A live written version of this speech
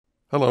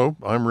Hello,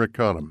 I'm Rick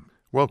Cottam.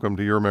 Welcome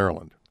to Your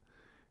Maryland.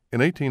 In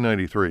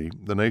 1893,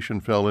 the nation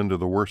fell into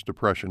the worst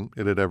depression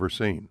it had ever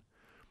seen.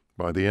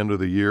 By the end of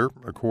the year,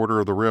 a quarter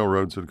of the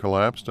railroads had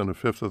collapsed and a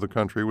fifth of the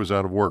country was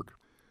out of work.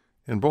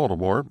 In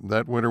Baltimore,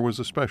 that winter was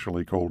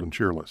especially cold and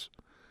cheerless.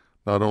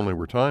 Not only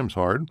were times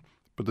hard,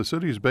 but the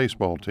city's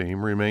baseball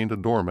team remained a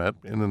doormat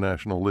in the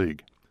National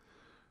League.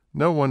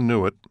 No one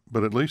knew it,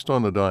 but at least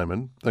on the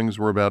diamond, things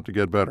were about to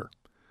get better.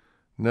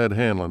 Ned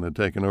Hanlon had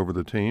taken over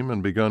the team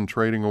and begun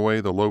trading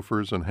away the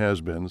loafers and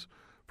has-beens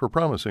for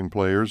promising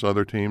players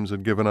other teams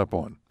had given up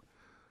on.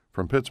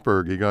 From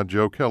Pittsburgh, he got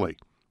Joe Kelly,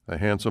 a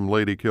handsome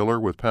lady killer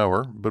with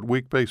power but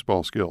weak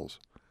baseball skills.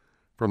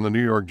 From the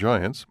New York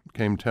Giants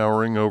came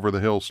towering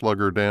over-the-hill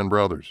slugger Dan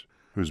Brothers,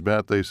 whose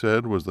bat, they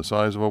said, was the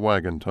size of a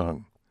wagon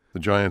tongue. The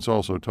Giants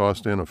also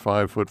tossed in a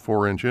 5'4"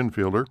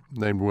 infielder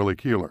named Willie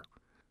Keeler.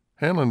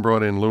 Hanlon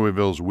brought in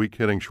Louisville's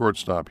weak-hitting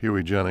shortstop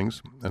Huey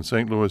Jennings and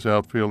St. Louis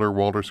outfielder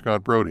Walter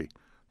Scott Brody,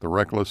 the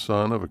reckless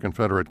son of a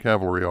Confederate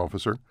cavalry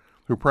officer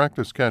who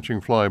practiced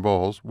catching fly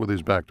balls with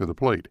his back to the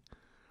plate.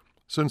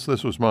 Since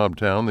this was Mob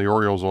Town, the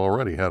Orioles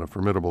already had a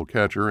formidable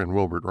catcher in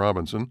Wilbert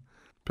Robinson,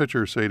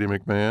 pitcher Sadie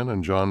McMahon,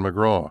 and John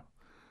McGraw.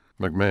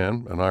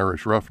 McMahon, an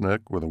Irish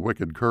roughneck with a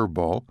wicked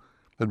curveball,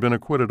 had been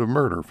acquitted of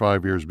murder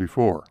 5 years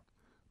before.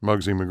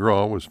 Muggsy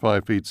McGraw was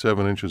 5 feet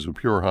 7 inches of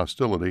pure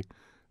hostility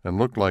and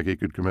looked like he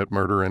could commit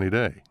murder any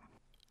day.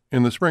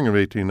 In the spring of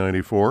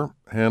 1894,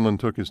 Hanlon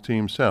took his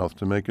team south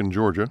to Macon,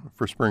 Georgia,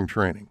 for spring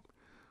training.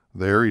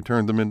 There he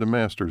turned them into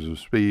masters of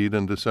speed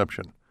and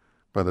deception.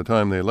 By the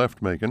time they left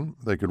Macon,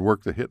 they could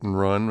work the hit and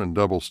run and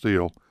double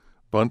steal,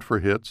 bunt for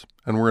hits,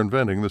 and were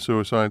inventing the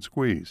suicide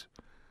squeeze.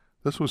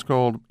 This was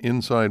called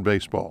inside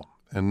baseball,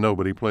 and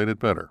nobody played it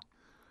better.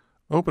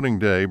 Opening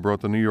day brought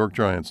the New York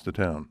Giants to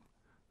town.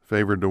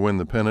 Favored to win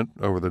the pennant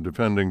over the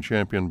defending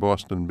champion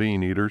Boston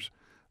Bean Eaters,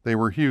 they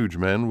were huge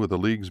men with the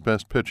league's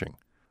best pitching.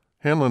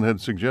 Hanlon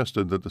had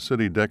suggested that the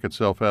city deck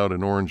itself out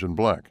in orange and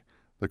black,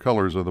 the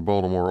colors of the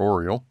Baltimore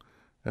Oriole,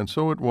 and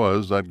so it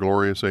was that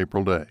glorious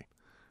April day.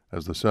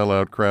 As the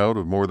sellout crowd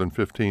of more than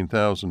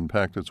 15,000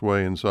 packed its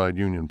way inside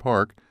Union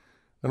Park,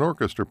 an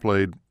orchestra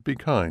played "Be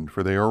Kind,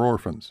 for They Are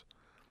Orphans."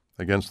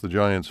 Against the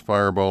Giants'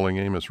 fireballing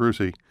Amos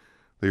Rusi,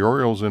 the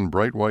Orioles in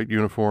bright white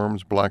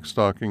uniforms, black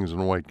stockings,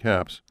 and white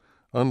caps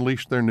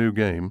unleashed their new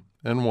game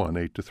and won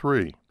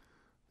 8-3.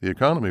 The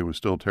economy was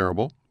still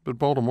terrible, but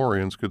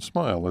Baltimoreans could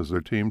smile as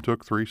their team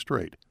took 3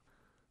 straight.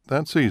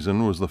 That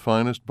season was the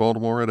finest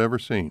Baltimore had ever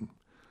seen.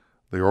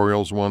 The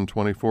Orioles won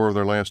 24 of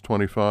their last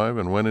 25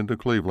 and went into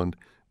Cleveland,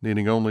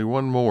 needing only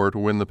one more to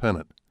win the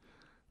pennant.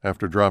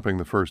 After dropping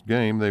the first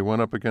game, they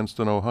went up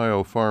against an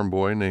Ohio farm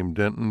boy named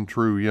Denton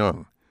True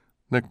Young,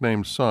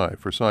 nicknamed Cy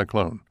for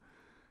Cyclone.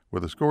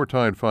 With the score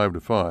tied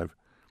 5-5,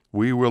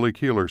 Wee Willie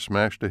Keeler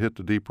smashed a hit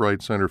to deep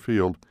right center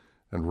field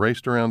and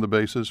raced around the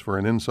bases for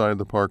an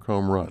inside-the-park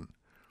home run.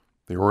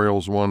 The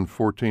Orioles won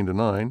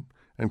 14-9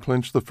 and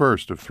clinched the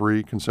first of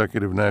 3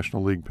 consecutive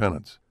National League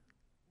pennants.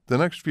 The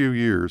next few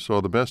years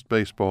saw the best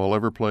baseball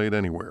ever played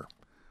anywhere.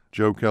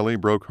 Joe Kelly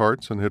broke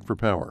hearts and hit for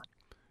power.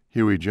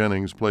 Huey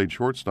Jennings played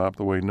shortstop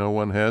the way no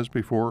one has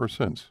before or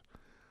since.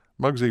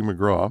 Muggsy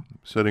McGraw,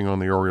 sitting on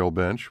the Oriole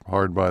bench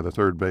hard by the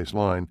third base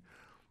line,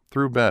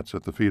 threw bats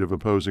at the feet of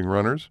opposing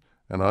runners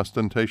and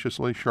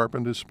ostentatiously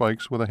sharpened his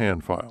spikes with a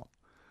hand file.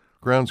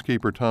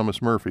 Groundskeeper Thomas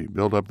Murphy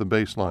built up the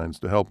baselines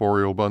to help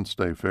Oriole bunts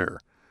stay fair,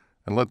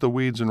 and let the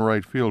weeds in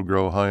right field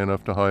grow high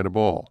enough to hide a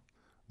ball.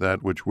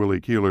 That which Willie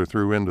Keeler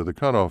threw into the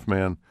cutoff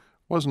man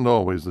wasn't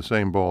always the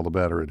same ball the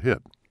batter had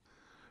hit.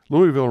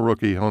 Louisville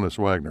rookie Honus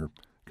Wagner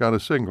got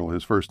a single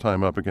his first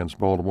time up against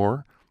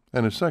Baltimore,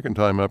 and his second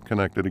time up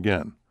connected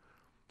again.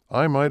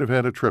 "I might have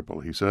had a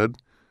triple," he said,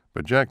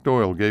 "but Jack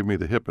Doyle gave me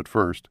the hip at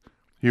first,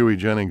 Huey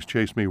Jennings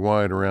chased me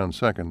wide around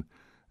second,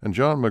 and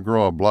John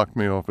McGraw blocked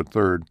me off at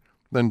third,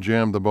 then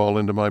jammed the ball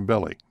into my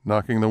belly,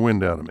 knocking the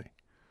wind out of me."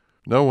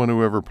 No one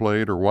who ever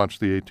played or watched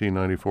the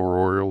 1894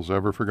 Orioles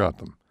ever forgot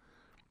them,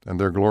 and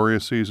their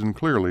glorious season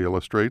clearly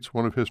illustrates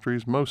one of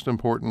history's most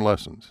important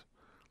lessons.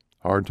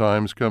 Hard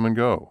times come and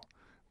go,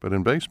 but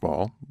in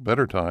baseball,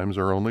 better times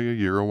are only a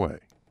year away.